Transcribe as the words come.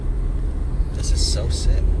So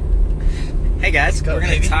sick. Hey guys, go, we're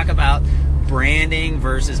going baby. to talk about branding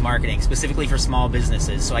versus marketing, specifically for small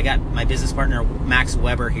businesses. So I got my business partner, Max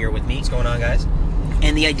Weber, here with me. What's going on, guys?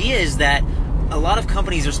 And the idea is that a lot of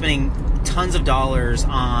companies are spending tons of dollars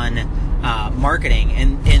on marketing,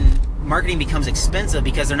 and marketing becomes expensive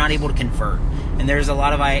because they're not able to convert. And there's a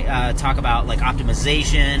lot of talk about like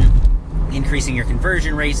optimization, increasing your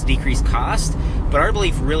conversion rates, decrease cost. But our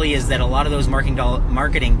belief really is that a lot of those marketing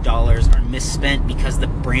dollars are misspent because the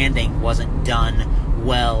branding wasn't done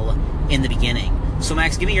well in the beginning. So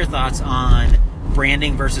Max, give me your thoughts on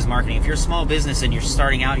branding versus marketing. If you're a small business and you're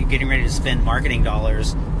starting out, you're getting ready to spend marketing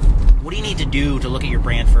dollars, what do you need to do to look at your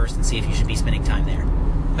brand first and see if you should be spending time there?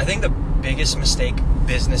 I think the biggest mistake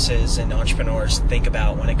businesses and entrepreneurs think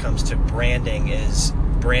about when it comes to branding is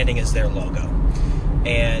their logo.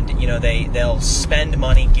 And they'll spend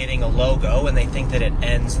money getting a logo and they think that it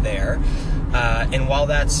ends there. And while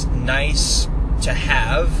that's nice to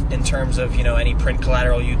have in terms of any print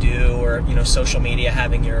collateral you do, or social media,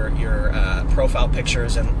 having your profile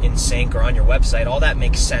pictures in sync or on your website, all that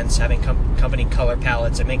makes sense. Having company color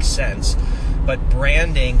palettes, it makes sense. But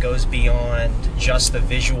branding goes beyond just the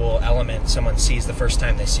visual element someone sees the first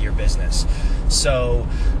time they see your business. So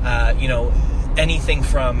anything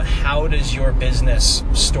from how does your business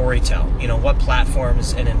storytell, what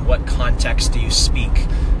platforms and in what context do you speak,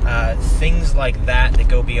 things like that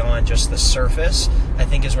go beyond just the surface, I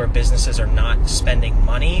think is where businesses are not spending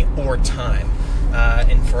money or time.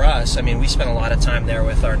 And for us, we spend a lot of time there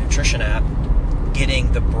with our nutrition app,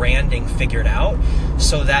 getting the branding figured out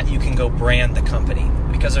so that you can go brand the company.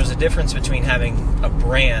 Because there's a difference between having a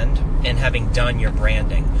brand and having done your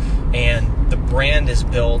branding. And the brand is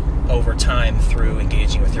built over time through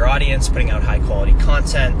engaging with your audience, putting out high quality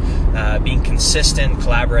content, being consistent,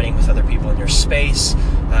 collaborating with other people in your space,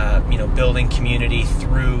 building community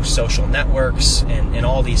through social networks and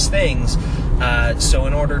all these things. So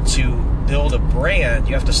in order to build a brand,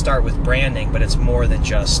 you have to start with branding, but it's more than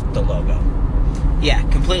just the logo. Yeah,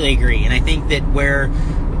 completely agree. And I think that where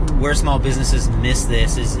small businesses miss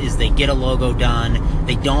this is they get a logo done,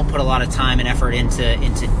 they don't put a lot of time and effort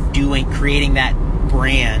into creating that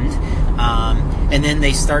brand, and then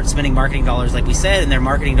they start spending marketing dollars, like we said, and their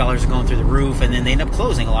marketing dollars are going through the roof, and then they end up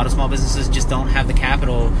closing. A lot of small businesses just don't have the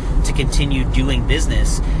capital to continue doing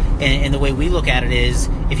business. And the way we look at it is,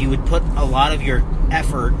 if you would put a lot of your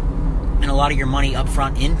effort and a lot of your money up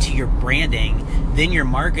front into your branding, then your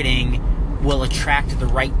marketing will attract the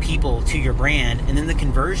right people to your brand, and then the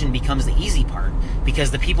conversion becomes the easy part, because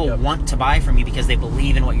the people want to buy from you because they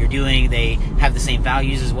believe in what you're doing, they have the same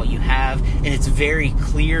values as what you have, and it's very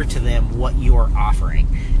clear to them what you're offering.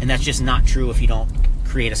 And that's just not true if you don't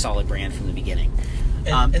create a solid brand from the beginning.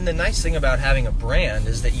 And the nice thing about having a brand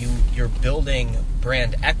is that you're building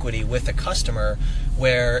brand equity with a customer,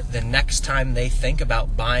 where the next time they think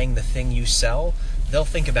about buying the thing you sell, they'll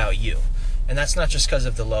think about you. And that's not just because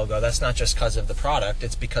of the logo, that's not just because of the product,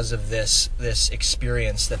 it's because of this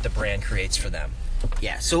experience that the brand creates for them.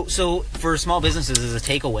 Yeah, so for small businesses, as a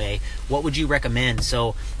takeaway, what would you recommend?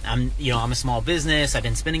 So I'm a small business, I've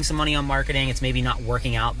been spending some money on marketing, it's maybe not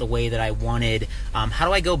working out the way that I wanted. How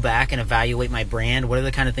do I go back and evaluate my brand? What are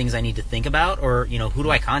the kind of things I need to think about? Or, who do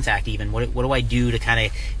I contact even? What do I do to kind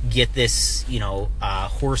of get this,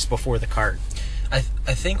 horse before the cart? I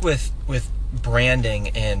think with branding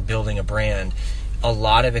and building a brand, a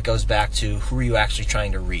lot of it goes back to who are you actually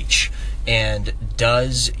trying to reach, and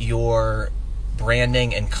does your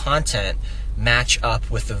branding and content match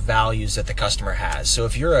up with the values that the customer has. So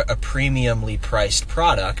if you're a premiumly priced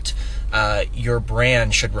product, your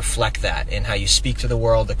brand should reflect that in how you speak to the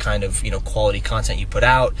world, the kind of quality content you put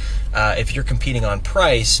out. If you're competing on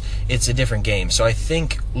price, it's a different game. So I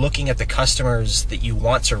think looking at the customers that you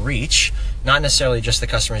want to reach, not necessarily just the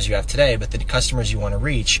customers you have today, but the customers you want to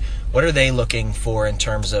reach, what are they looking for in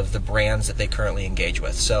terms of the brands that they currently engage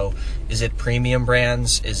with? So is it premium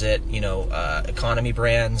brands? Is it economy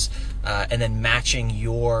brands? And then matching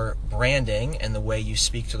your branding and the way you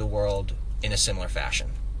speak to the world in a similar fashion.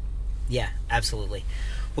 Yeah, absolutely.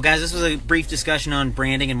 Well, guys, this was a brief discussion on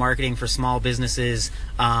branding and marketing for small businesses.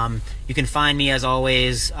 You can find me, as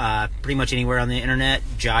always, pretty much anywhere on the internet,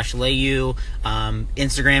 Josh Layu.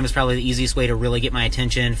 Instagram is probably the easiest way to really get my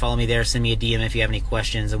attention. Follow me there, send me a DM if you have any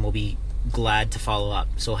questions, and we'll be glad to follow up.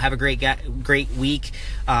 So have a great week.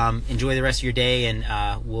 Enjoy the rest of your day,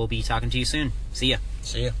 and we'll be talking to you soon. See ya.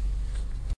 See ya.